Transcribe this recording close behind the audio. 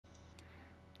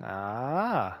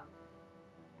Ah.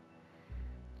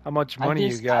 How much I money you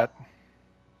just got?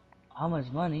 how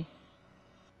much money?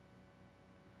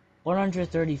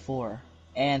 134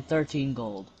 and 13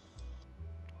 gold.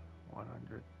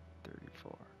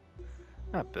 134.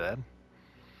 Not bad.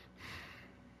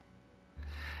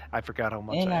 I forgot how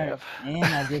much And I I have. and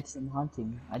I did some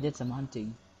hunting. I did some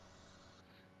hunting.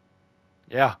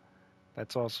 Yeah,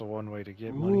 that's also one way to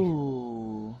get money.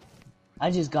 Ooh.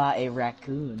 I just got a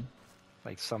raccoon.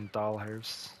 Like some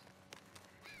dollhouse.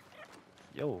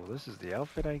 Yo, this is the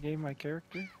outfit I gave my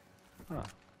character? Huh.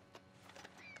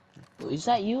 Is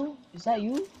that you? Is that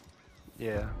you?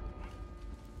 Yeah.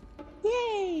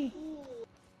 Yay!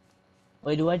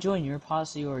 Wait, do I join your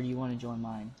posse or do you want to join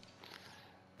mine?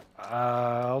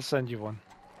 I'll send you one.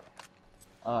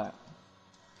 Alright.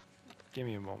 Give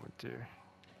me a moment here.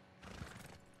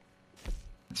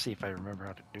 Let's see if I remember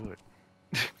how to do it.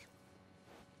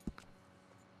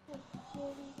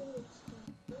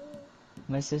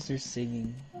 My sister's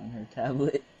singing on her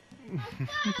tablet.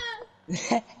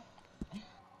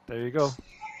 There you go.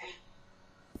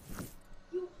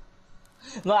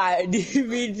 I didn't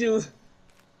mean to.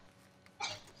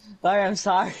 Alright, I'm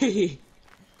sorry.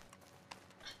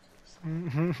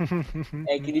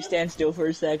 Hey, can you stand still for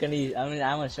a second? I'm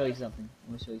gonna show you something.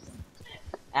 I'm gonna show you something.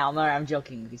 Almar, I'm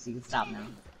joking. You can stop now.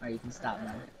 Alright, you can stop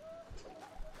now.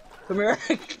 Come here.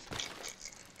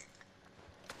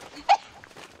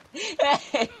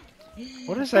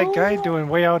 What is that guy doing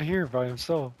way out here by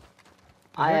himself?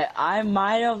 I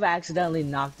might have accidentally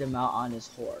knocked him out on his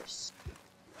horse.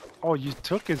 Oh, you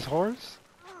took his horse?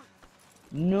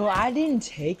 No, I didn't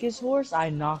take his horse. I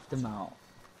knocked him out.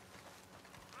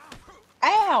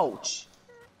 Ouch!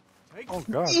 Oh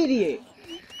god. Idiot!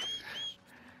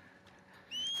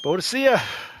 Bodicea!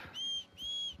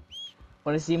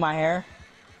 Wanna see my hair?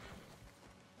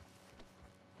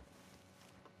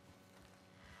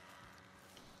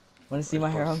 Wanna see my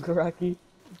hair, Uncle Rocky?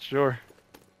 Sure.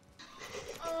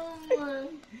 Oh my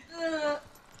god.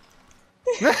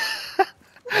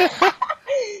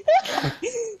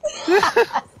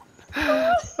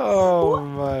 Oh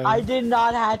my. I did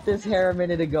not hack this hair a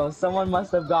minute ago. Someone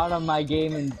must have gone on my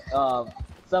game and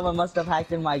someone must have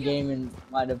hacked in my game and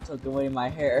might have took away my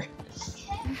hair.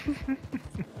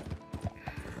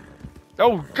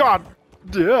 Oh god!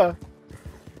 Yeah.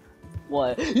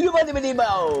 What? You want me to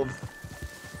move?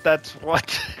 That's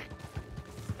what.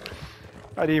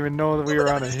 I didn't even know that we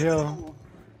were on a hill.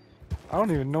 I don't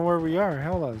even know where we are.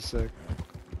 Hold on a sec.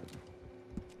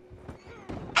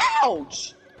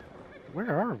 Ouch!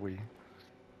 Where are we?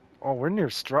 Oh, we're near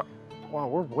Wow,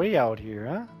 we're way out here,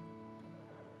 huh?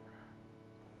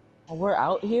 Oh, we're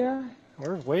out here?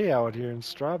 We're way out here in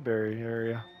Strawberry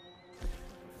area.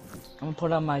 I'm gonna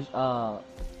put on my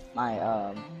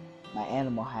my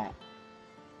animal hat.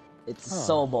 It's a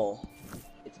soul bowl.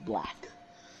 It's black.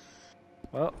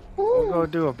 Well, we'll go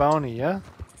do a bounty, yeah?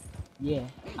 Yeah.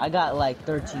 I got like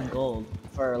 13 gold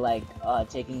for like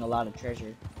taking a lot of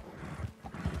treasure.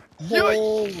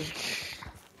 Oh.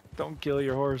 Don't kill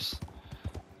your horse.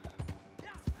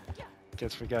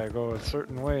 Guess we gotta go a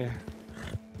certain way.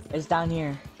 It's down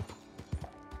here.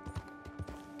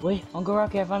 Wait, Uncle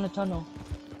Rocky, I found a tunnel.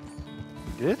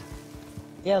 You did?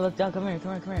 Yeah, look down. Come here,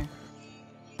 come here, come here.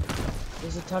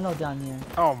 There's a tunnel down here.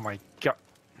 Oh my god.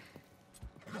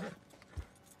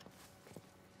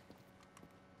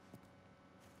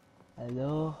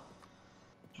 Hello.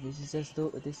 This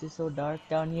is so dark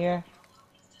down here.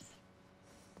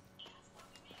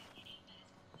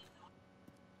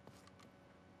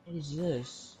 What is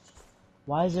this?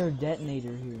 Why is there a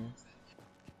detonator here?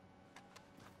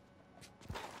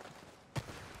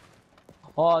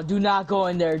 Oh, do not go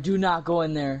in there. Do not go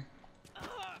in there.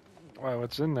 Wow,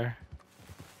 what's in there?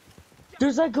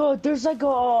 There's like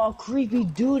a creepy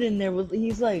dude in there.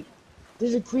 He's like,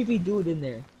 there's a creepy dude in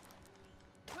there.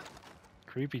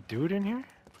 Creepy dude in here?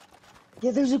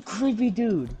 Yeah, there's a creepy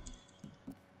dude.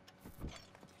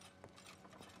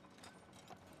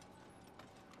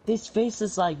 His face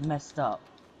is like messed up.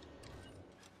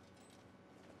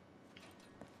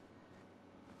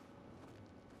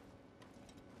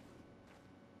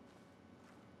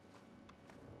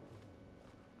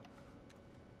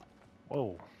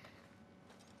 Whoa.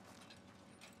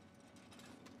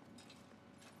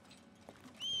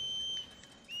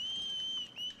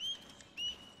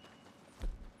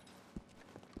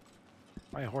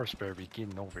 My horse better be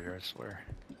getting over here, I swear.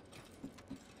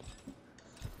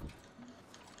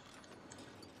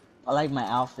 I like my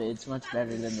outfit. It's much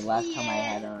better than the last time I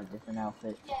had a different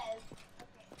outfit. Yes.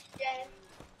 Okay. Yes.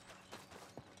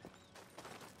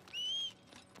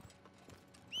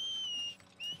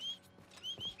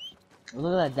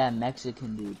 Look at that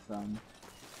Mexican dude from.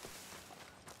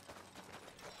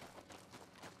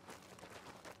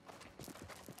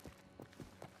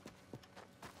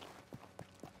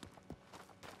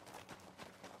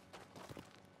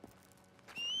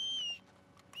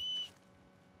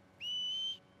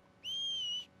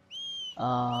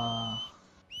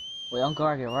 Wait, Uncle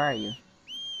Rocket, where are you?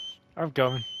 I'm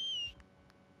coming.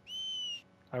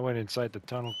 I went inside the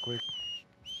tunnel quick.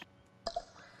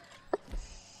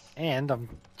 And I'm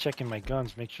checking my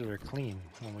guns, make sure they're clean.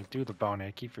 When we do the bounty,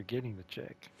 I keep forgetting to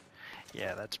check.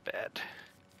 Yeah, that's bad.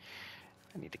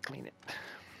 I need to clean it.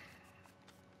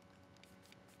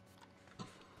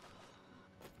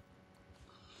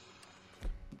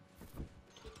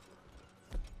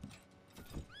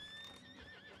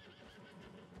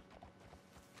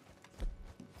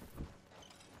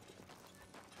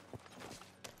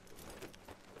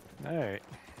 Alright.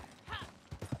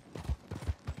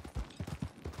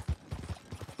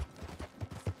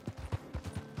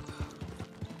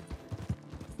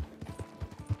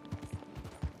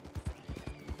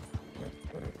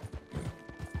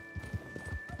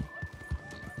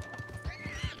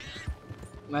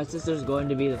 My sister's going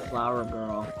to be the flower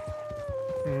girl.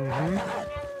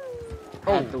 Mm-hmm.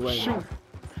 At the wedding. Shoot.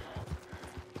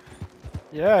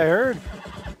 Yeah, I heard.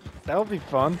 That'll be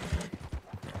fun.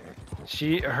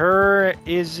 Her,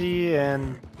 Izzy,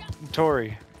 and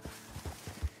Tori.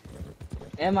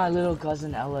 And my little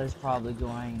cousin Ella is probably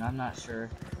going. I'm not sure.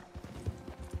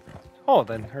 Oh,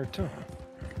 then her too.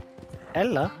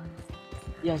 Ella?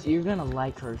 Yes, you're gonna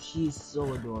like her. She's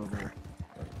so adorable.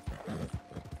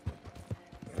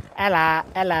 Ella,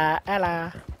 Ella,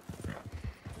 Ella.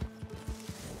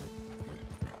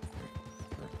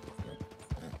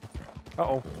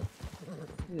 Uh-oh.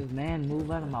 This man,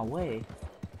 move out of my way.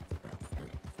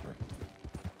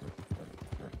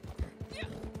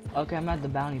 Okay, I'm at the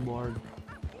bounty board.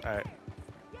 Alright.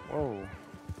 Whoa.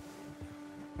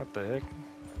 What the heck?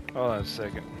 Hold on a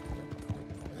second.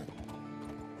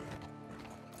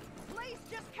 Please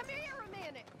just come here a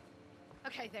minute.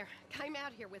 Okay, there. Came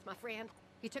out here with my friend.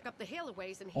 He took up the hill a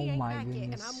ways and he Oh ain't my back yet,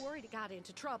 and goodness. I'm worried he got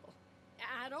into trouble.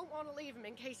 I don't want to leave him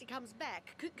in case he comes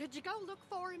back. Could you go look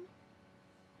for him?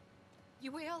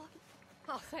 You will?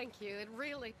 Oh, thank you. It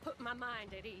really put my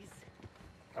mind at ease.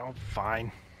 Oh,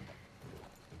 fine.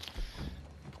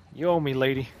 You owe me,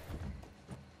 lady.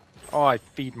 Oh, I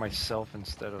feed myself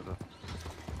instead of the...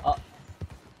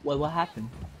 Wait, what happened?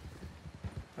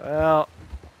 Well,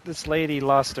 this lady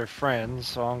lost her friend,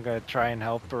 so I'm gonna try and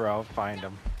help her out, find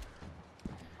him.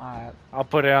 Alright. I'll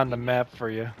put it on the map for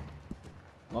you.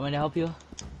 Want me to help you?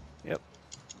 Yep.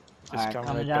 Just Alright, come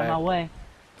coming right down back. my way.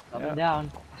 Coming Yep.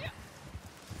 down.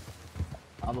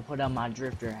 I'm gonna put on my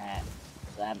drifter hat.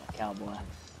 So I have my cowboy.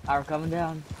 Alright, coming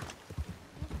down.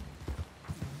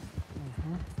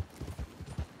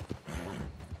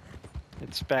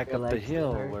 It's back Your up the leg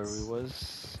still hill where hurts? we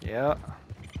was. Yeah.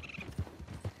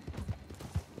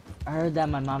 I heard that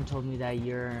my mom told me that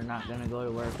you're not gonna go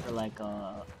to work for like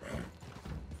a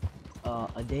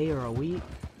day or a week.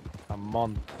 A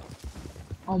month.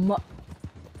 Oh,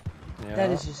 Yeah. that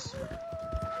is just.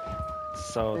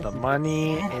 So the This is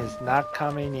money sad. is not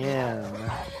coming in.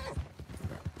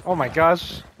 Oh my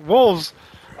gosh. Wolves!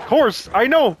 Horse! I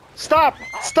know! Stop!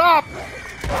 Stop!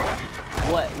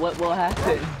 What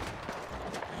happened?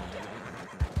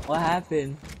 What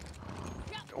happened?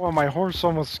 Well, my horse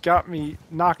almost got me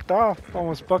knocked off.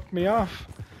 Almost bucked me off.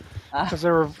 Ah, Because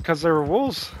there were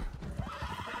wolves.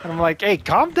 And I'm like, hey,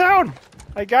 calm down!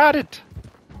 I got it!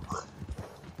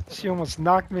 She almost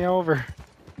knocked me over.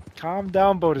 Calm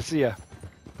down, Bodicea.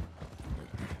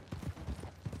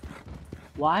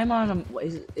 why am I on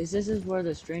a? Is this where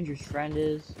the stranger's friend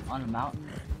is on a mountain?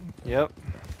 Yep.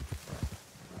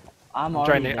 I'm I'm already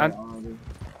trying to- there I'm- already.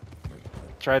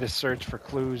 Try to search for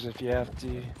clues if you have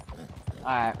to.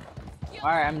 Alright.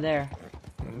 Alright, I'm there.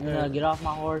 I'm Yeah. gonna get off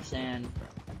my horse and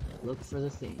look for the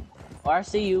thing. Oh, I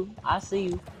see you. I see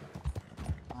you.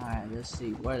 Alright, let's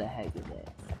see. Where the heck is it?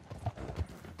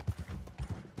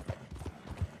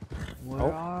 Where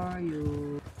Oh. are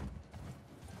you?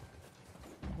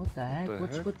 What the heck? The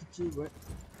What's heck? with the two red?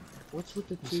 What's with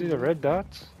the You two? see the red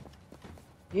dots?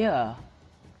 Yeah.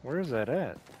 Where is that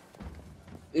at?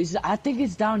 I think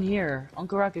it's down here.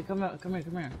 Uncle Rocket, come here, come here,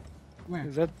 come here. Come here.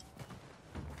 Is that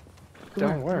Come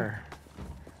down here, where?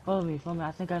 Follow me, follow me.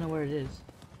 I think I know where it is.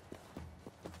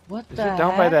 What Is the it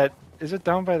down by heck? that? Is it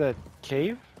down by that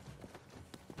cave?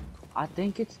 I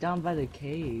think it's down by the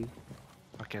cave.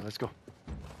 Okay, let's go.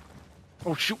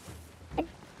 Oh shoot!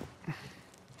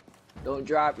 Don't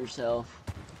drop yourself.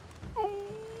 Ooh.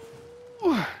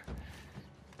 Oh,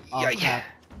 Yeah, crap.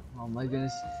 Oh my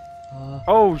goodness.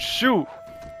 Oh shoot!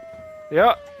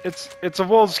 Yeah, it's a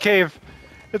wolf's cave.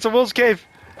 It's a wolf's cave.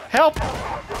 Help!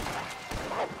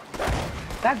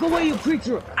 Back away, you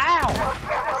creature!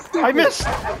 Ow! Stupid. I missed.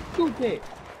 Stupid.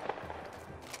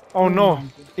 Oh no!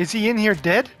 Is he in here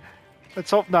dead?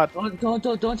 Let's hope not.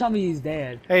 Don't tell me he's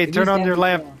dead. Hey, If turn he's on dead, your he's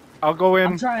lamp. dead. I'll go in.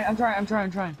 I'm trying. Alright,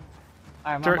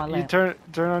 I'm on my You lamp.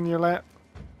 turn on your lamp.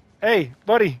 Hey,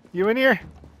 buddy, you in here?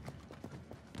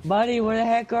 Buddy, where the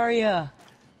heck are you?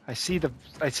 I see the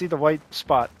white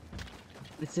spot.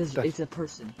 It says it's a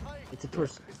person. It's a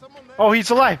person. Is someone there? Oh, he's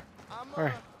alive. I'm,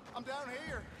 Alright. I'm down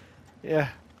here. Yeah.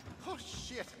 Oh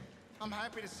shit! I'm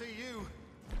happy to see you.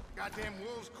 Goddamn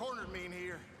wolves cornered me in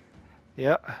here.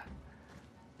 Yeah.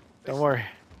 Don't worry.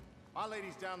 My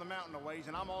lady's down the mountain a ways,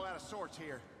 and I'm all out of sorts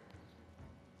here.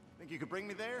 Think you could bring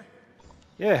me there?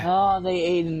 Yeah. Oh, they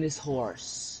ate in this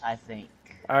horse, I think.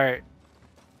 All right.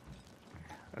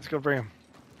 Let's go bring him.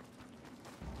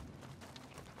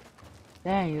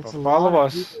 Dang, it's a Well, lot follow of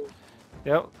us. people.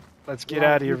 Yep. Let's get Yeah,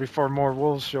 out of here people. before more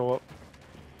wolves show up.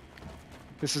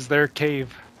 This is their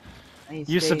cave. I ain't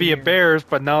Used to staying be a here. bear's,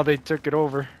 but now they took it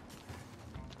over.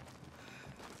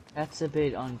 That's a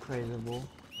bit uncrazyable.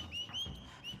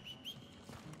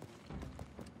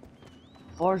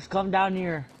 Horse, come down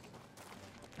here.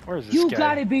 Where is this You guy?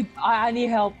 gotta be. I need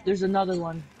help. There's another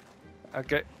one.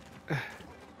 Okay.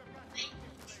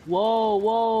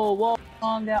 Whoa.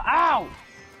 Calm down. Ow!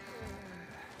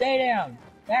 Stay down.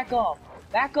 Back up.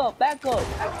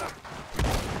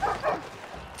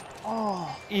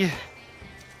 Oh. Yeah.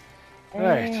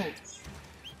 Right. Ouch.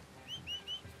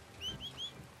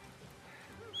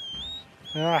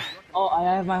 Ah, Oh, I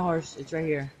have my horse. It's right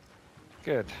here.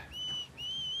 good.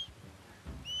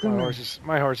 Come My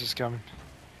here. horse is coming.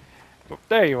 Oh,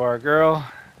 there you are, girl.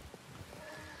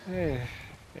 Hey,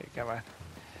 come on.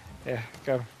 Yeah,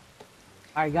 come.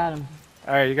 I got him.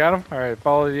 All right, you got him. All right,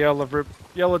 follow the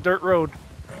yellow dirt road.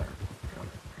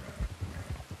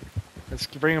 Let's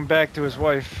bring him back to his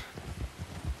wife.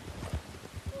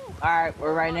 Alright,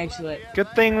 we're right next to it.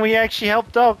 Good thing we actually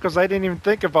helped out, because I didn't even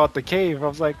think about the cave. I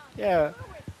was like, yeah.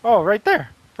 Oh, right there.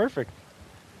 Perfect.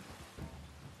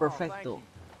 Perfecto.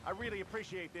 I really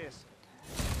appreciate this.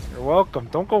 You're welcome.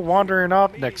 Don't go wandering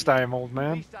off next time, old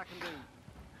man. Least I can do.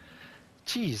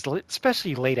 Jeez,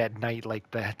 especially late at night like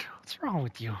that. What's wrong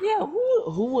with you? Yeah,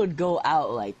 who would go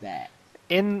out like that?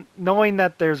 In knowing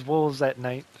that there's wolves at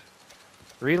night.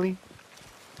 Really?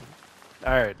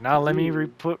 Alright, now let me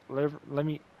let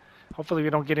me hopefully we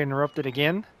don't get interrupted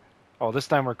again. Oh, this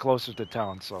time we're closer to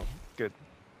town, so good.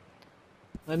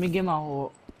 Let me get my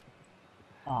whole.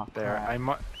 Oh, There.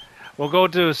 crap. We'll go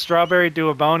to Strawberry, do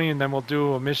a bounty, and then we'll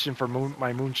do a mission for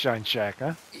my Moonshine Shack,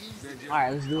 huh?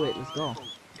 Alright, let's do it. Let's go.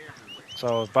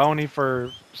 So bounty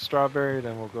for Strawberry,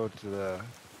 then we'll go to the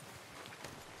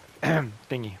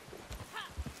thingy.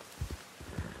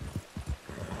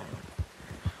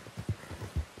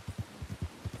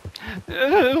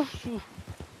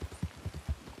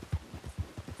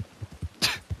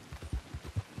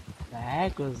 The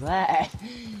heck was that?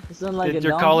 It sounded like Did a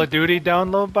your donkey. Call of Duty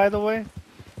download, by the way?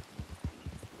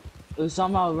 It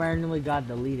somehow randomly got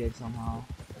deleted somehow.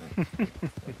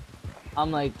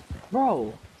 I'm like,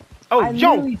 bro. Oh, I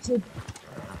yo! literally took.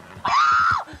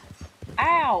 Ah!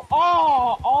 Ow!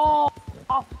 Oh!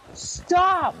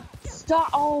 Stop!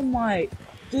 Oh my,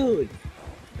 dude.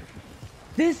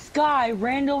 This guy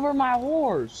ran over my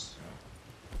horse.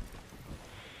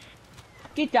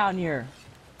 Get down here.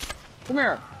 Come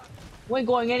here. We ain't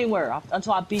going anywhere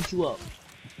until I beat you up.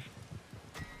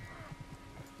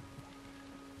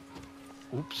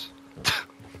 Oops.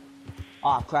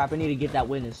 Aw, crap, I need to get that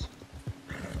witness.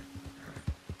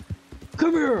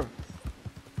 Come here!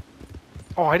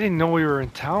 Oh, I didn't know we were in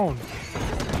town.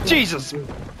 Jesus!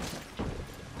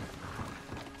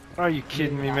 Are you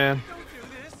kidding me, man?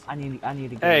 I need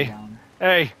to get Hey. it down.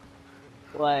 Hey!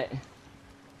 What?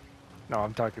 No,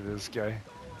 I'm talking to this guy.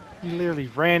 He literally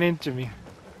ran into me.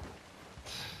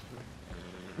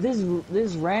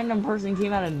 This random person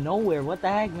came out of nowhere. What the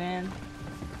heck, man?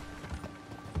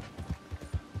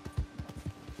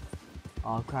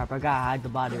 Oh crap, I gotta hide the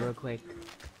body real quick.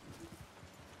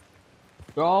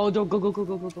 Oh, don't go.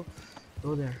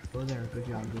 Go there. Good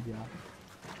job.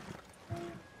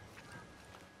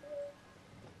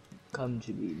 Come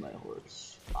to me, my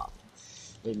horse.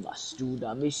 We must do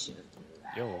the mission.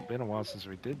 Yo, it's been a while since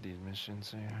we did these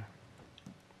missions here.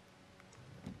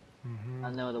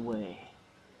 I know the way.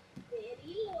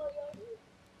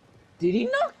 Did he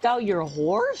knock out your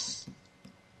horse?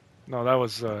 No, that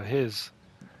was his.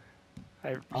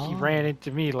 He Oh. ran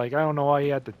into me. Like, I don't know why he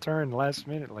had to turn last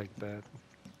minute like that.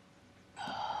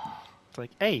 It's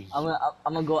like, hey. I'm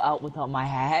gonna go out without my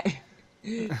hat,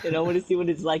 and I want to see what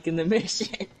it's like in the mission.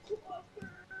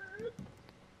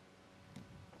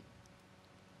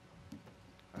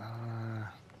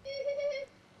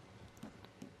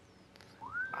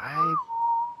 I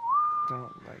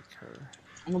don't like her.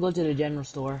 I'm gonna go to the general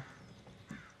store.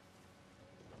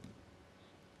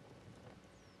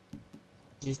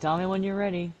 Just tell me when you're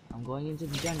ready. I'm going into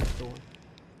the general store.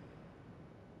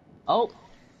 Oh,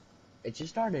 it just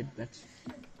started. That's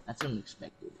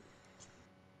unexpected.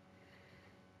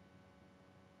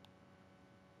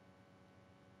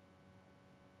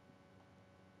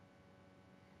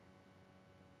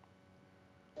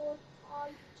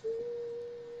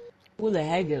 Who the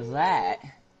heck is that?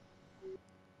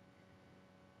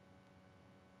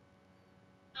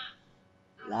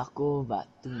 Laco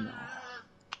Batuno.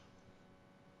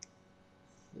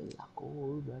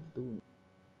 Laco Batuno.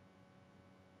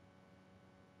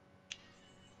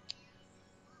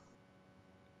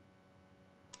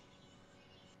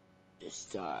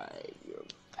 Decide your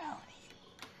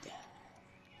bounty.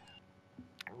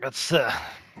 Let's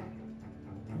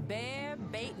Bear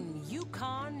baiting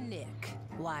Yukon Nick.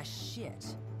 Why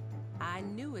shit. I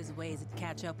knew his ways would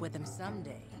catch up with him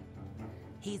someday.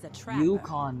 He's a trapper,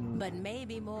 Yukon. but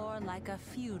maybe more like a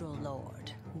feudal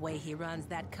lord. Way he runs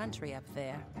that country up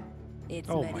there. It's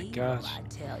Oh my medieval, gosh. I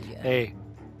tell you. Hey,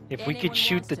 if we could Anyone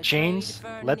shoot wants the to chains,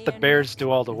 trade for let the near bears Nick, do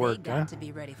all the they work, got huh? to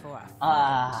be ready for a fight.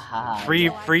 Ah, Free,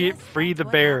 So I free, guess free the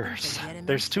that's what happened bears. to get him in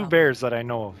There's 2 trouble. bears that I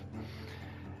know of.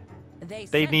 They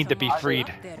They sent need to be someone freed.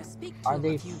 up there to speak to are him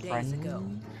they a few days friendly? ago.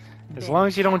 As Been long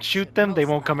as you don't captured, shoot them, they most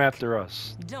won't come like. after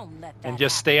us. Don't let And that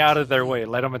just stay happen out to of their you. way.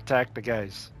 Let them attack the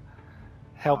guys.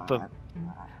 Help them. Alright.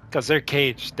 Because they're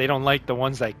caged. They don't like the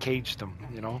ones that caged them,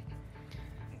 you know?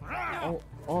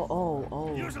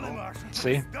 Oh. Usually mercy.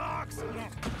 See? Dogs.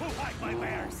 Who like my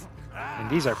bears? And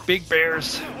these are big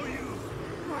bears. Who you?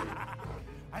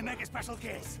 I make a special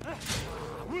case.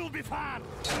 We'll be fine.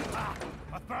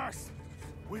 But first,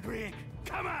 we drink.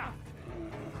 Come on.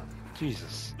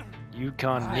 Jesus.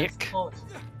 Yukon Nick.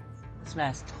 This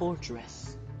man's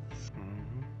torturous.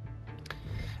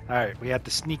 Alright, we have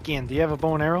to sneak in. Do you have a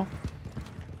bow and arrow?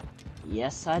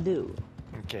 Yes, I do.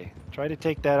 Okay, try to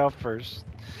take that out first.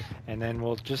 And then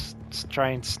we'll just try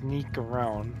and sneak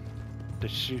around to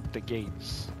shoot the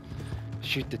gates.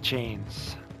 Shoot the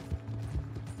chains.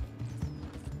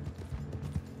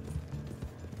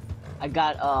 I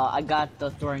got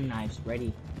the throwing knives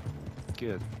ready.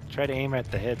 Good. Try to aim at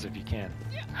the heads if you can.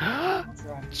 I'll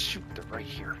try. Shoot, they're right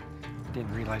here.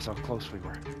 Didn't realize how close we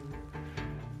were.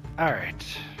 Alright.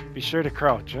 Be sure to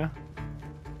crouch, huh?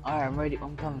 Alright, I'm ready.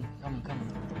 I'm coming.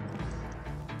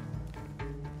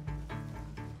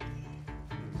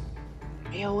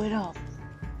 Yo, wait up.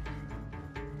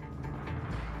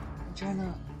 I'm trying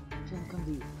to come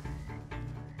to you.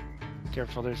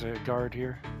 Careful, there's a guard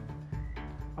here.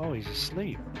 Oh, he's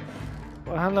asleep.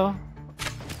 Well, hello.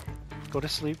 Go to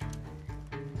sleep.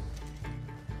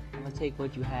 I'm gonna take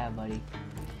what you have, buddy.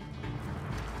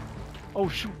 Oh,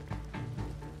 shoot.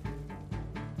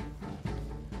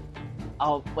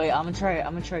 Oh, wait, I'm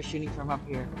gonna try shooting from up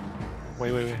here.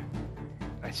 Wait.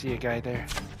 I see a guy there.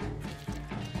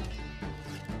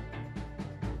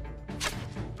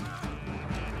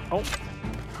 Oh.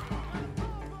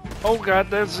 Oh god,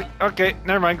 there's... Okay,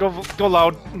 never mind. Go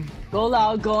loud. Go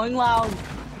loud, going loud.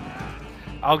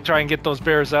 I'll try and get those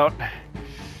bears out.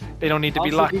 They don't need to I'll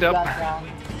be shoot locked these up. guys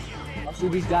down. I'll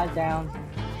shoot these guys down.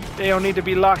 They don't need to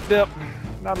be locked up.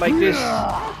 Not like this.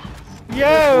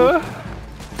 Yo!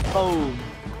 Boom.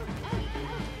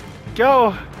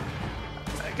 Go!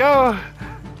 Go!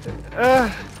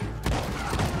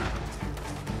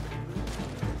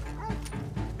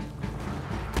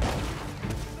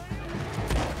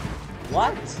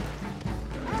 What?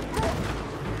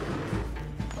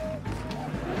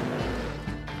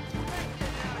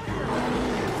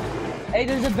 Hey,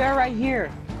 there's a bear right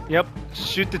here. Yep.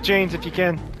 Shoot the chains if you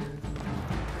can.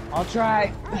 I'll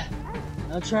try.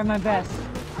 I'll try my best.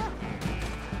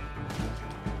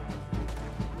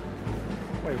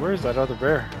 Wait, where's that other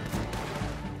bear?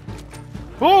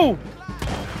 Whoa!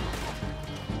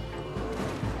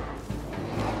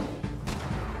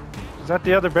 Is that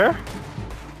the other bear?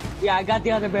 Yeah, I got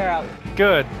the other bear out.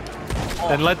 Good. Oh,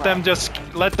 Then let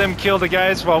crap. them kill the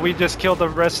guys while we just kill the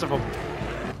rest of them.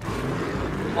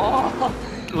 Oh.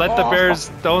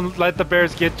 Don't let the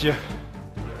bears get you.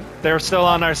 They're still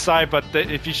on our side, but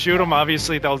if you shoot them,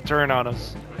 obviously they'll turn on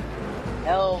us.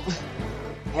 Help.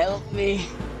 Help me.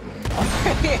 I'm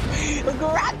right here.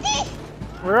 Grab me.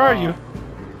 Where are you?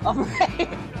 I'm right.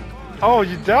 Oh,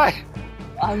 you died.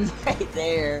 I'm right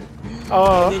there.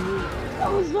 Oh. And then I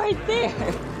was right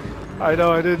there. I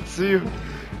know, I didn't see you.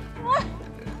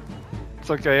 It's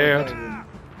okay, Ant.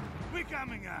 We're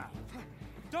coming out.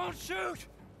 Don't shoot.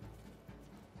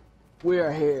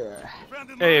 We're here.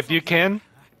 Hey, if you can,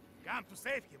 Come to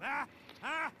save him, huh?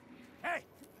 Huh? Hey,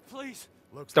 please.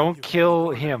 Looks like don't you kill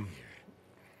got the him. here.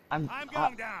 I'm I'm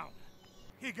going down.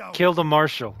 He goes. Kill the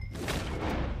marshal.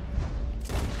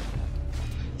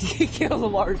 kill the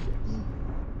marshal.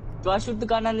 Do I shoot the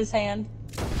gun on his hand?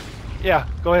 Yeah,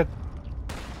 go ahead.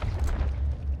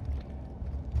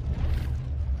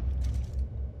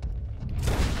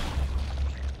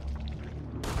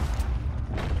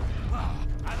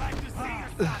 I like to see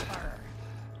you suffer.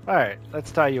 Alright,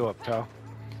 let's tie you up, Tal.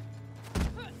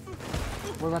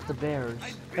 What about the bears?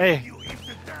 Hey, You eat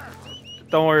the dirt.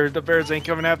 don't worry, the bears ain't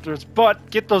coming after us, but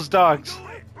get those dogs. Do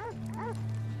it.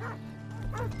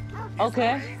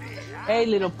 Okay. Hey,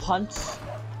 little punch.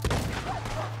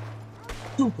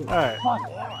 Stupid Alright. punch.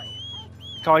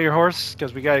 Call your horse,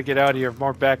 because we gotta get out of here.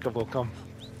 More backup will come.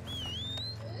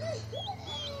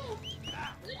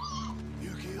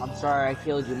 I'm sorry I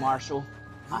killed you, Marshall.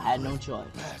 I had no choice.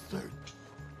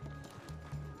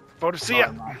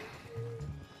 Boadicea!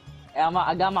 Hey,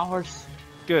 I got my horse.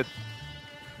 Good.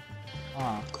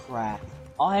 Oh, crap.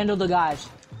 I'll handle the guys.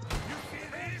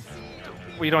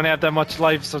 We don't have that much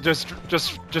life, so just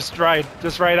ride.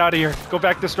 Just ride out of here. Go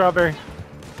back to Strawberry.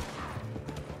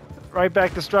 Right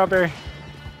back to Strawberry.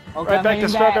 Okay, Right I'm back to heading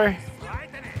Strawberry.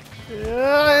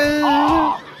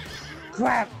 Oh,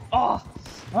 crap. Oh,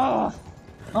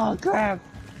 crap.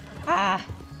 Ah.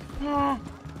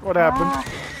 What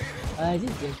happened? I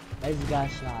just got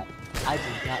shot. I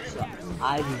just got shot.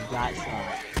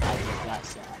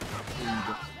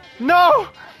 No!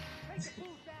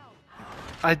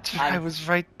 I was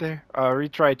right there.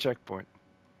 Retry checkpoint.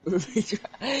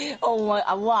 Oh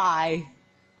my, why?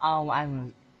 Oh my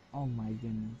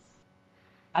goodness.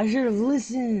 I should have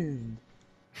listened.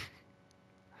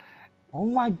 Oh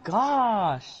my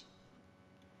gosh.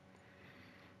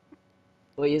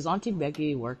 Wait, is Auntie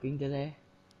Becky working today?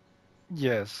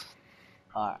 Yes.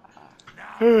 That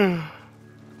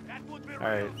would be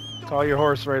Alright, real call your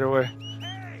horse right away.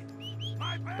 Hey,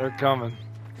 my bear. They're coming.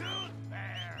 Good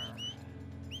bear.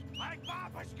 Like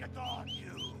Papa's get on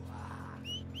you.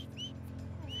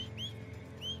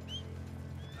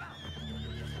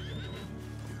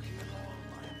 You kill all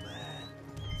my men.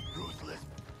 Ruthless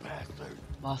bastard.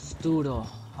 Bastudo,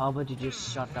 how about you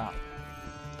just shut up?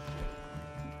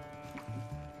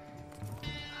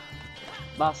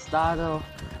 Bastardo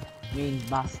means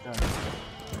bastard.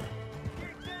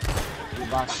 You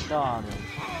bastardo.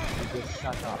 You just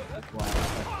shut up before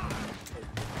I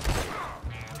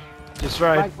Just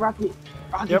ride. Right, Rocky,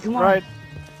 Yep, come on. ride.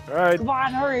 Ride. Come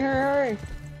on, hurry.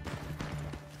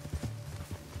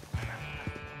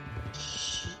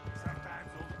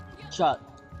 Shut.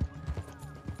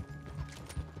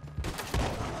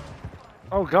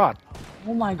 Oh god.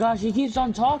 Oh my gosh, he keeps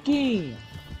on talking.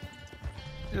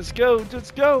 Just go,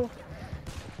 just go.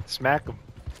 Smack him.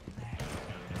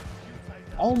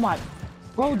 Oh my,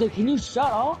 bro, can you shut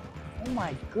up? Oh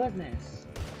my goodness.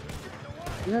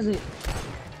 He doesn't.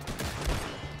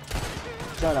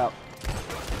 Shut up.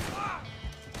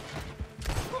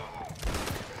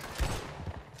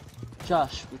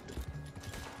 Josh.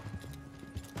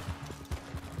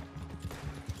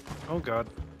 Oh god.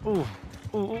 Ooh.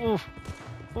 Ooh, ooh,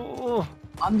 ooh. Ooh.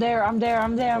 I'm there.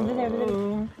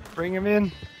 Ooh. Bring him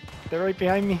in. They're right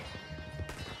behind me.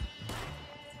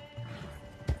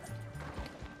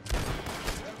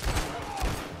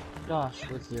 Josh,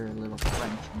 with your little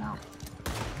French mouth.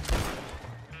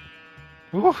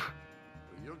 Ooh.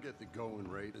 You'll get the going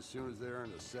rate as soon as they're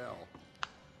in a cell.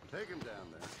 Take him down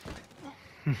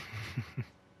there.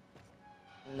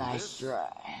 Nice try.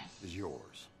 Is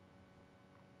yours.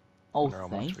 Oh, Wonder how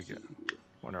much thank we you. got.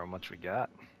 Wonder how much we got.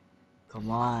 Come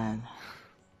on.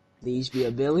 Please be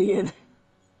 $1 billion.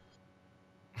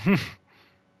 I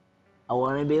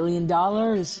want $1 billion.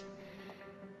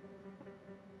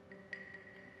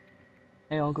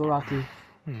 Hey, Uncle Rocky.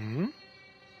 Hmm.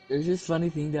 There's this funny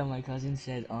thing that my cousin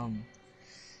said, I'm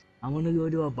gonna go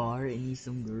to a bar and meet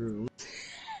some girls.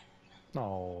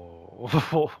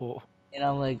 Oh. And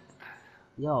I'm like,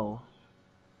 yo,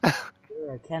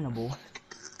 you're a cannibal.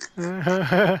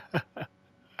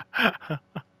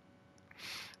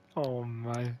 Oh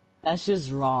my. That's just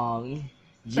wrong.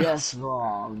 Just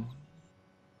wrong.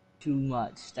 Too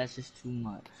much. That's just too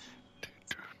much.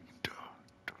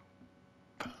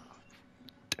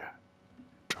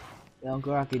 Yo,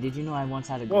 Uncle Rocky, did you know I once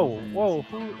had a Whoa, girlfriend? whoa.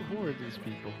 Who are these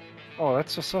people? Oh,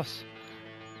 that's just us.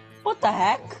 What the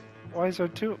heck? Why is there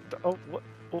two? Oh, what?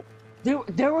 Oh.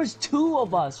 There was two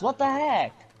of us. What the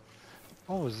heck?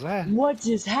 What was that? What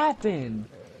just happened?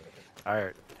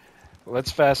 Alright.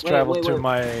 Let's fast Wait, travel wait, to wait.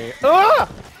 my... Ah!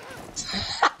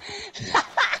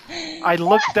 I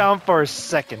looked down for a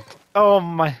second. Oh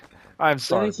my... I'm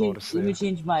sorry, bonus Let me there.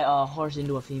 change my horse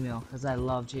into a female, because I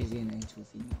love changing it into a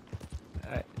female.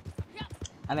 Alright.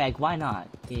 I mean, like, why not?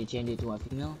 Can you change it to a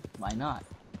female? Why not?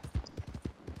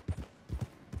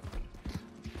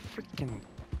 Freaking...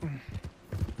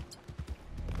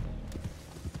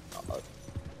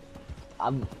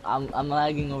 I'm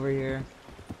lagging over here.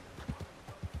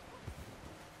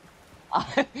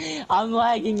 I'm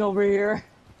lagging over here.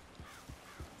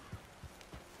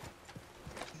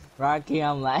 Rocky,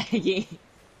 I'm lagging.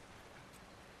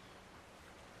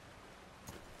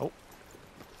 Oh.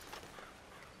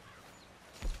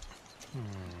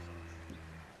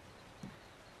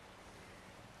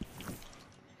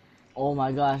 Oh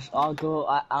my gosh, Uncle,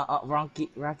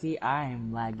 Rocky, I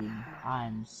am lagging.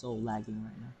 I'm so lagging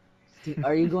right now.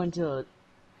 Are you going to?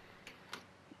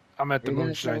 I'm at the You're gonna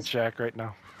Moonshine start- Shack right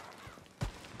now.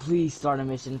 Please start a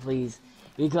mission, please,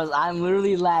 because I'm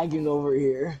literally lagging over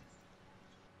here.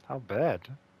 How bad?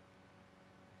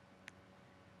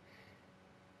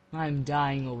 I'm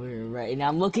dying over here right now.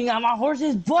 I'm looking at my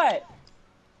horse's butt.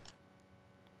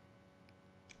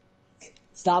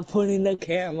 Stop putting the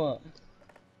camera.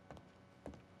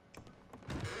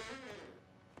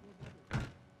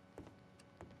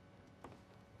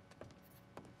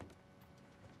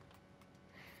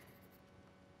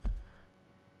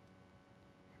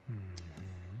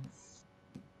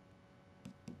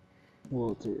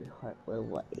 Walter, Hartwell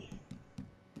White.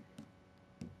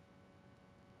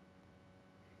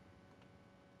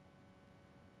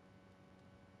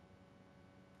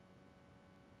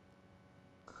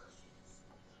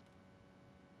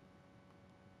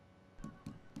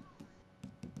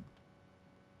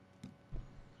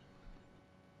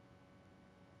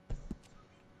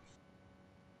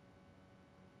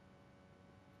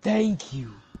 Thank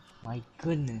you. My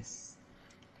goodness.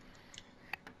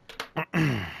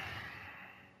 Hey,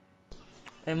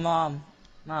 Mom.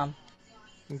 Mom.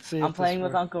 Let's see I'm if playing this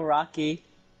with works. Uncle Rocky.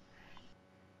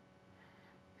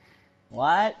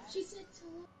 What? She said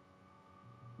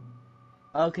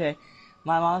to Okay.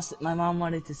 My mom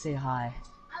wanted to say hi.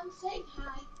 I'm saying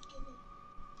hi.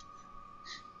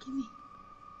 Give me.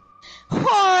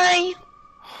 Hi.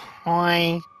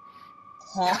 Hi.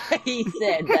 He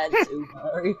said that too,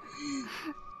 Murray.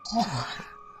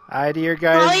 Hi, dear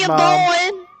guys, How you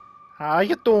Mom. doing? How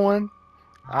you doing?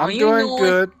 How I'm you doing doing?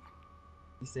 good.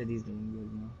 He said he's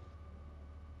doing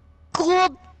good now.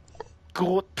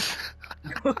 Good.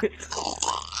 Good.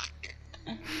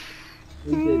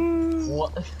 He said,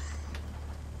 what?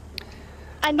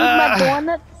 I need my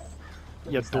donuts.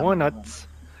 Your donuts.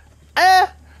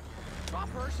 Ah! I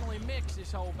personally mix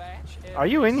this whole batch. Are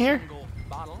you in here? Single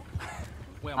bottle.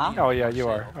 Well, Huh? me Oh yeah, you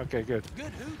are. myself. Okay, good. Good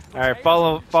hoot, All right,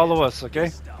 potatoes, follow and us, okay?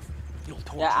 this stuff, you'll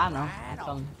torture Yeah, I know. right I'm off.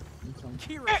 coming. I'm coming.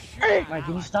 Kira Shine, Mike, I can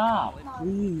you like to stop? call it.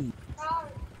 Please.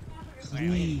 Well,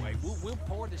 anyway, we'll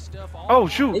pour this stuff all Oh, over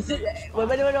shoot. Is it? the Wait,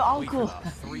 spot. Uncle. We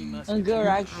got three Uncle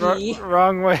musketeers. Rocky.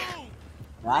 Wrong way.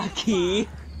 Rocky.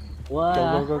 What?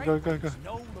 Go, go, go, go, go, go.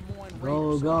 No Lemoyne Go,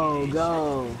 Raiders, go, so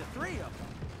go. the three of them.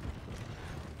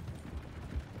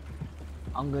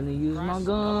 I'm gonna use my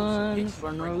gun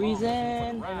for no reason,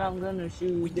 and I'm gonna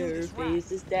shoot their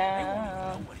faces They won't even know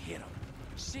down. what hit them.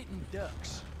 Sitting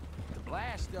ducks. The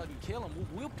blast doesn't kill them.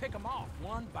 We'll pick them off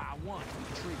one by one from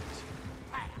the trees.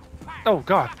 Pow, pow, Oh,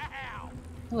 God. pow.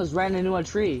 I was ran into a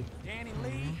tree. Danny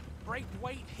Lee,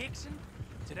 Braithwaite, HIXON.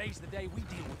 Today's the day we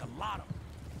deal with a lot of them.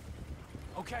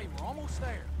 Okay, we're almost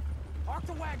there. Park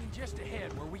the wagon just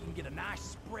ahead where we can get a nice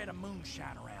spread of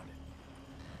moonshine around it.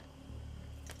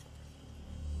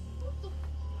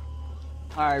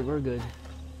 Alright, we're good.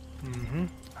 Mm-hmm.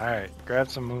 All right, grab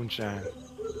some moonshine. Okay,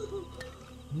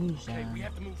 we Moonshine.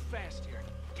 have to move fast here.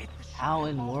 Get the shit How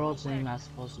in the off world the am I wagon.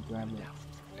 supposed to grab it?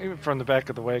 Even from the back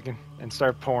of the wagon and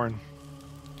start pouring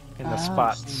in the Ah,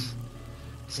 spots.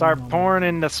 Start pouring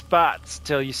in the spots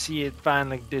till you see it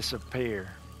finally disappear.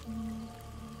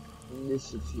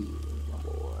 Disappear, my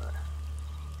boy.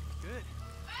 Good.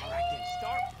 All right, then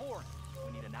start pouring.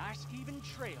 We need a nice even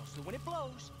trail so when it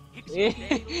blows,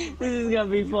 HIXON This is gonna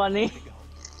be funny. Good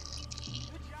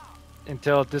job.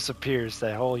 Until it disappears,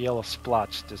 that whole yellow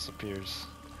splotch disappears.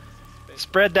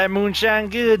 Spread that moonshine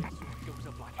good. Goes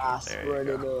up like I hell. There you spread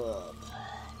it go. up.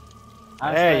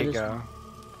 I There spread you this- go.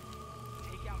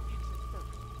 Take out HIXON first.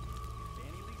 If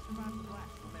Danny Lee survives the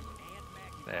blast, remember Aunt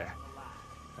Maggie's There. alive.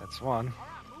 That's one. All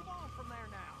right, move on from there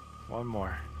now. One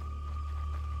more.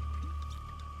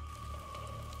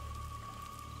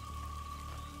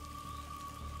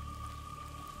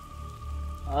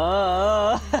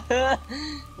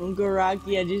 Uncle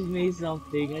Rocky, I just made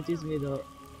something. I just made a.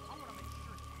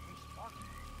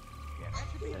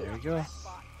 There we go.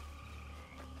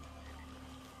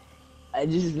 I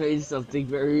just made something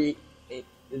very. It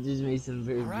just made some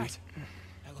very. All right,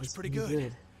 that looks pretty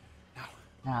good.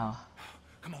 Now,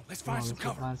 come on, let's find some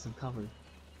cover. Find some cover.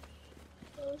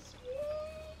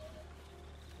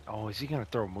 Oh, is he gonna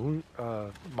throw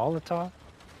Molotov?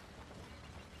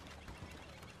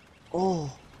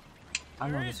 Oh, I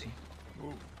know this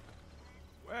one. Ooh.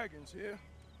 Wagons here.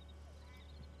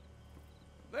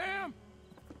 Them!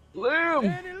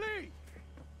 Danny Lee!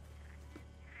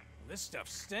 This stuff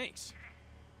stinks.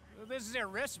 This is their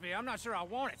recipe. I'm not sure I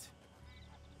want it.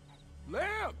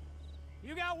 Lim!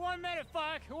 You got 1 minute,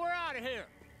 fuck. We're out of here.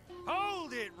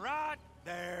 Hold it right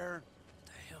there. What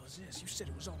the hell is this? You said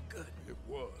it was all good. It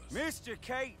was. Mr.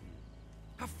 Caton,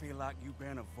 I feel like you've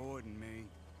been avoiding me.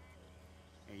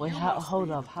 And Wait, you must hold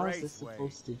be up. the How is this Braithwaite.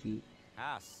 supposed to be?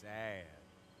 How sad.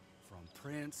 From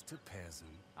prince to peasant.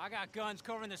 I got guns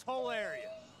covering this whole area.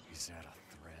 Is that a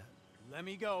threat? Let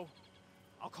me go.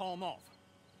 I'll call him off.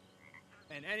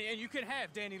 And you can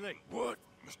have Danny Lee. What,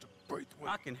 Mr. Braithwaite?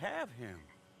 I can have him.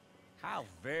 How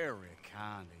very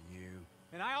kind of you.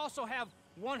 And I also have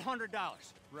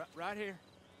 $100. Right here.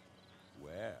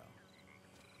 Well,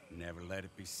 never let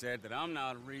it be said that I'm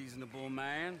not a reasonable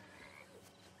man.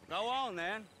 Go on,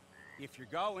 then. If you're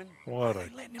going. What a...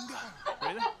 Letting him go.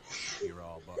 Really? You're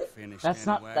all but finished That's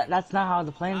anyway. not. That's not how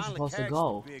the plan is Finally supposed to catch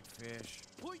go. the big fish.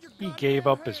 He gave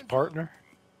up his partner?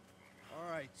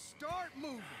 All right, start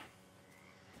moving.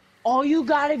 Oh, you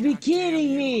gotta be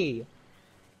kidding me!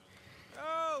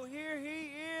 Oh, here he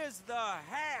is, the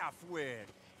half-wit.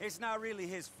 It's not really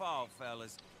his fault,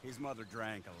 fellas. His mother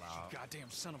drank a lot. Goddamn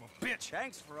son of a bitch.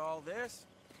 Thanks for all this.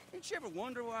 Didn't you ever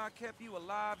wonder why I kept you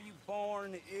alive, you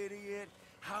born idiot?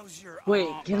 How's your Wait,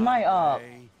 aunt, can by my, the way?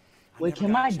 I wait, never can got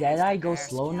a my chance Deadeye to go ask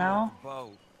slow you now?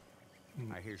 about the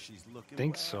boat. I hear she's looking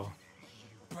Think well.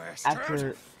 so.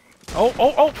 After.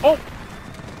 Oh!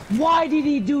 Why did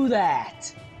he do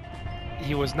that?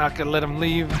 He was not gonna let him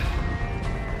leave.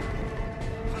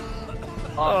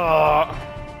 Ow.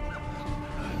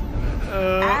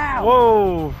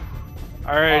 Whoa!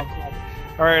 Alright.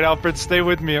 Alright, Alfred, stay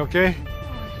with me, okay?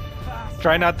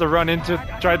 Try not to run into...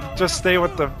 Try to just stay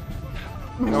with the...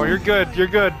 No, you're good,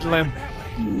 Lim.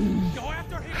 Go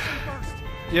after Hickson first.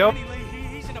 Yep. Danny Lee,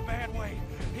 he's in a bad way.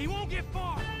 He won't get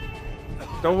far.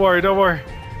 Don't worry.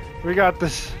 We got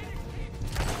this.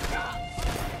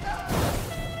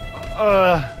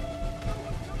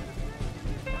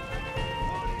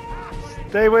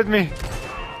 Stay with me.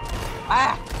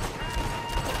 Ah!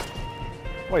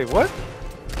 Wait, what?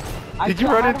 Did you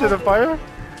run into the fire?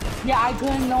 Yeah, I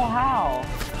couldn't know how.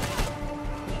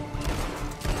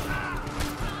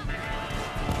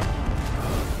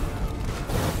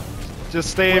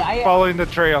 Just stay Wait, following the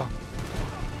trail.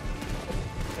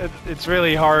 It's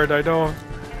really hard, I know.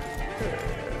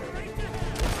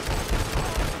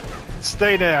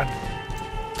 Stay down.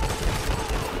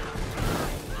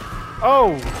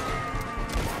 Oh!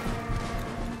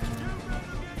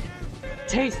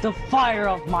 Taste the fire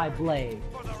of my blade.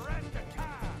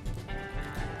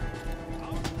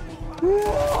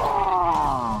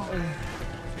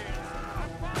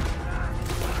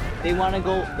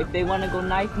 If they wanna go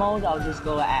knife mode, I'll just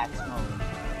go axe mode.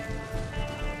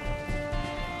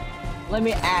 Let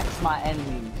me axe my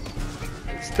enemies.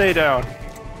 Stay down.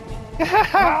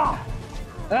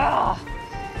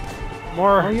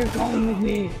 More. Oh, you're going with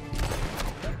me.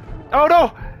 Oh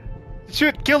no!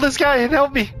 Shoot! Kill this guy and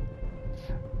help me!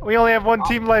 We only have one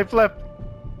team life left.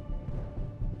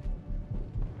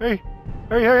 Hurry!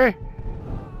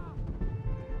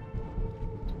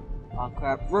 Oh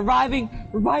crap. Reviving!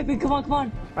 Come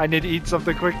on! I need to eat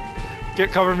something quick.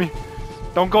 Cover me.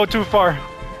 Don't go too far.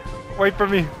 Wait for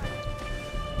me.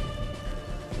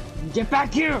 Get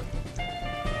back here!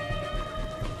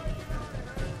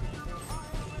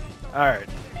 Alright.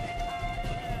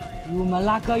 You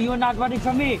Malaka, you're not ready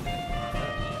for me!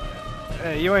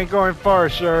 Hey, you ain't going far,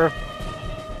 Sheriff.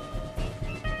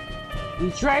 You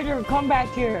traitor, come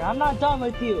back here! I'm not done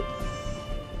with you!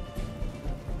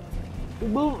 You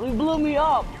blew me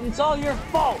up! It's all your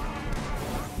fault!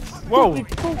 Whoa!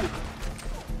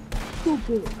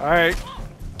 Stupid! Alright.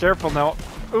 Careful now.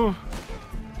 Ooh.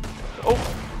 Oh.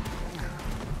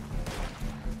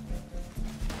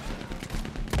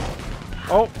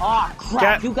 Oh. Ah,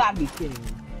 crap! You gotta be kidding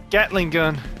me! Gatling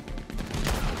gun.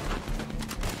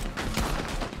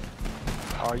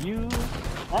 Are you?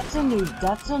 That's a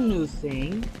new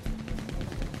thing.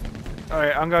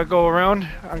 Alright, I'm gonna go around.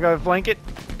 I'm gonna flank it.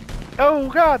 Oh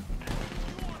god!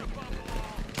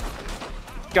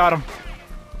 Got him.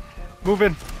 Move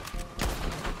in.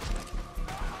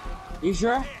 You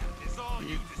sure?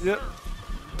 Yep.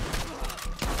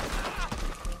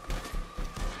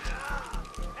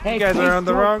 Hey, You guys please are on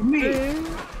the don't wrong me. team.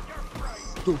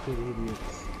 Stupid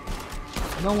idiots.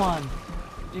 No one.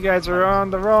 You guys are on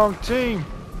the wrong team.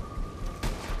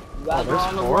 You guys there's are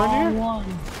on the 4 in wrong here? one.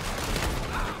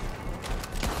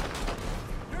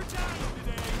 You're dying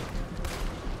today.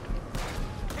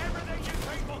 Everything you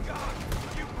people got,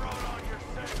 you brought on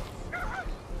yourselves.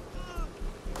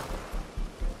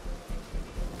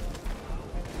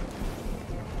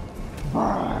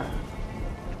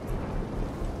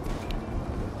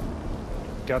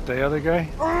 Got the other guy.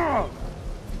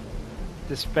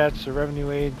 Dispatch the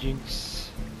revenue agents.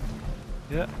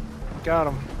 Yep, got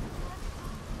him.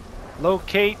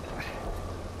 Locate.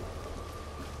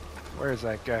 Where's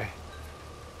that guy?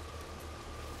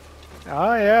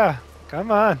 Oh yeah,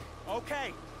 come on.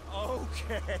 Okay,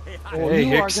 okay. Hey,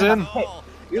 you are Hickson. gonna pay.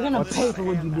 You're gonna What's- pay for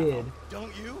what you did.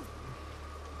 Don't you?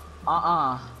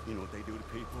 You know what they do to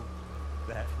people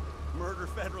that murder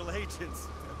federal agents?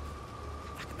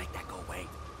 I can make that go away.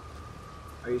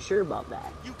 Are you sure about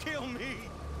that? You kill me,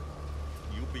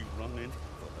 you'll be running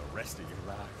for the rest of your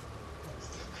life.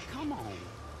 Come on.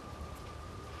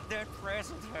 That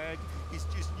present hag is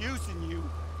just using you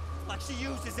like she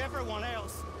uses everyone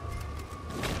else.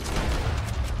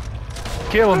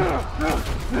 Kill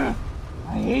him.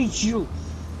 I hate you.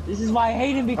 This is why I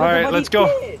hate him, because All of right, what let's he go.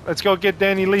 did. Let's go get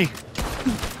Danny Lee.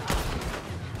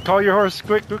 Call your horse,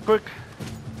 quick, quick, quick.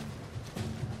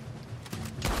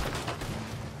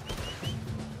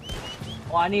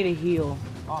 Oh, I need a heal.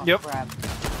 Oh, Yep. crap.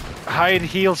 Hide,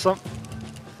 heal some.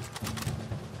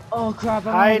 Oh, crap. I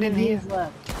don't Hide have in any here. heals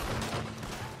left.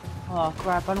 Oh,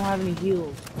 crap. I don't have any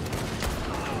heals.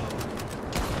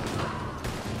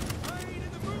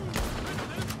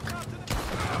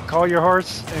 Call your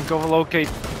horse and go locate.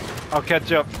 I'll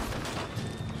catch up.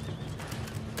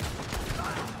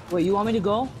 Wait, you want me to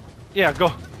go? Yeah,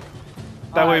 go.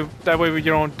 That Alright. way you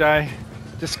don't die.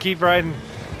 Just keep riding.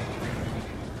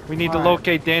 We need to Alright.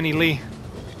 locate Danny Lee.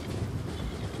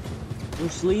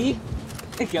 Bruce Lee?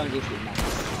 Young this is nice.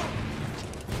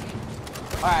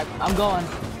 Alright, I'm going.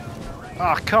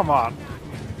 Ah, come on.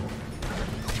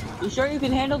 You sure you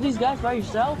can handle these guys by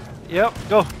yourself? Yep,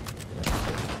 go.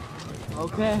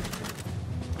 Okay.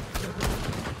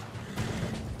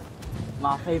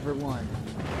 My favorite one.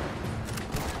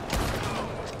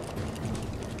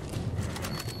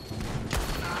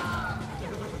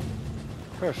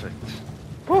 Perfect.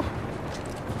 Whew.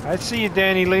 I see you,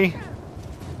 Danny Lee.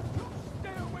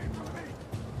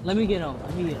 Let me get him.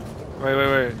 Let me get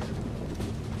him.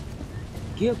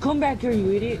 Wait. Come back here,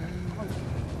 you idiot.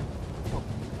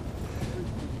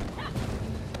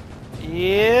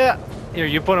 Yeah. Here,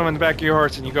 you put him in the back of your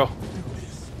horse and you go.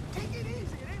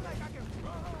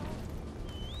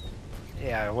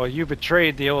 Yeah, well, you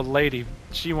betrayed the old lady.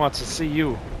 She wants to see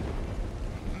you.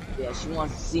 Yeah, she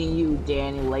wants to see you,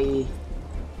 Danny Lee.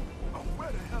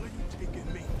 Where the hell are you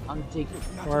taking me? I'm taking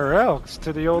Where else?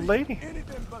 To the old lady.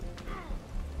 Anything but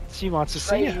She wants to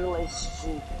see you.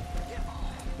 relationship.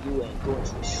 You ain't going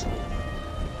to sleep.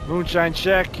 Moonshine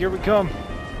Shack, here we come.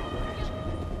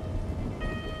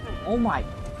 Oh my.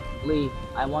 Lee,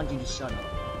 I want you to shut up.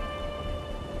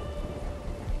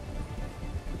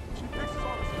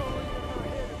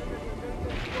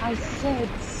 I said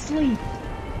sleep,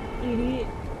 idiot.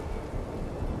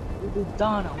 You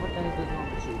Donna, what the heck is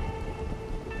wrong with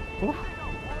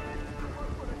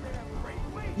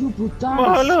you? You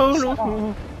Budana, shut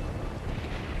up.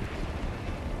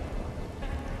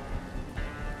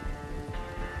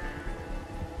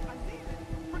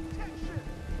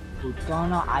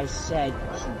 Budana, I said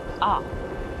shut up.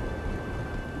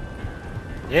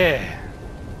 Yeah.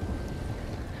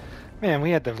 Man,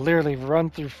 we had to literally run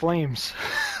through flames.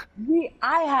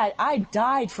 I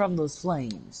died from those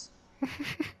flames.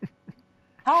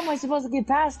 How am I supposed to get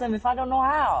past them if I don't know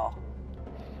how?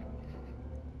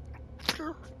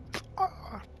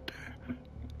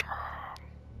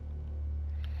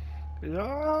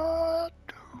 Yeah.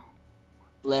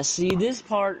 Let's see this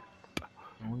part.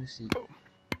 I want to see.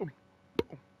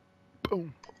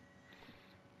 Boom.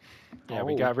 Yeah,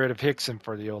 we Oh. got rid of HIXON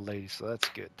for the old lady, so that's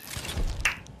good.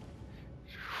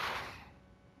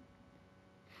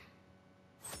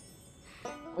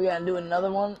 We gotta do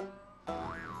another one.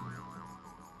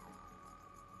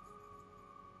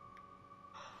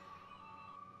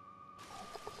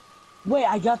 Wait,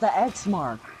 I got the X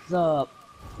mark. The,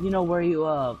 you know where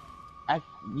you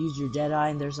use your Deadeye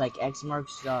and there's like X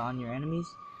marks on your enemies.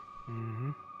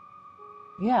 Mm-hmm.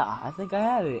 Yeah, I think I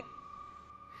have it.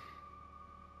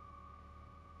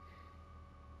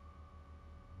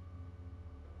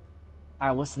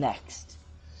 Alright, what's next?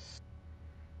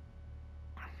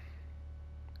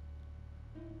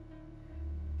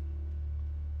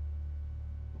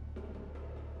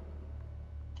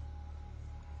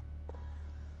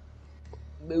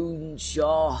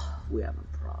 Moonshaw, we have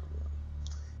a problem.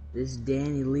 This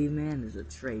Danny Lee man is a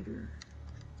traitor.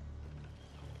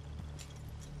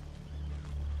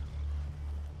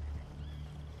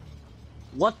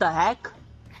 What the heck?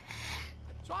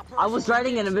 So I was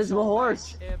riding an invisible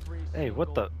horse. Hey,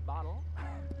 what the? Bottle.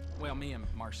 Well, me and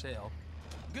Marcel.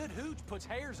 Good hooch puts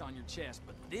hairs on your chest,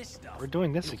 but this stuff. We're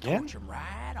doing this it'll again? torch 'em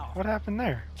right off. What happened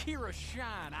there? Kira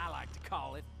Shine, I like to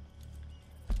call it.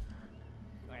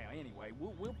 Well, anyway,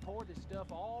 we'll pour this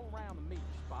stuff all around the meat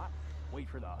spot. Wait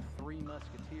for the Three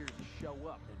Musketeers to show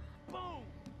up, and boom!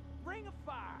 Ring of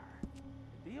fire!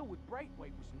 The deal with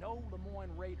Braithwaite was no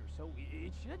Lemoyne Raider, so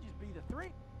it should just be the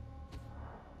three.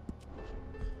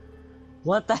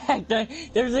 What the heck?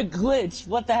 There's a glitch.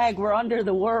 What the heck? We're under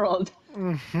the world.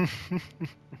 Do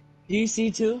you see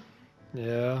too?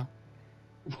 Yeah.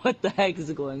 What the heck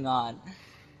is going on?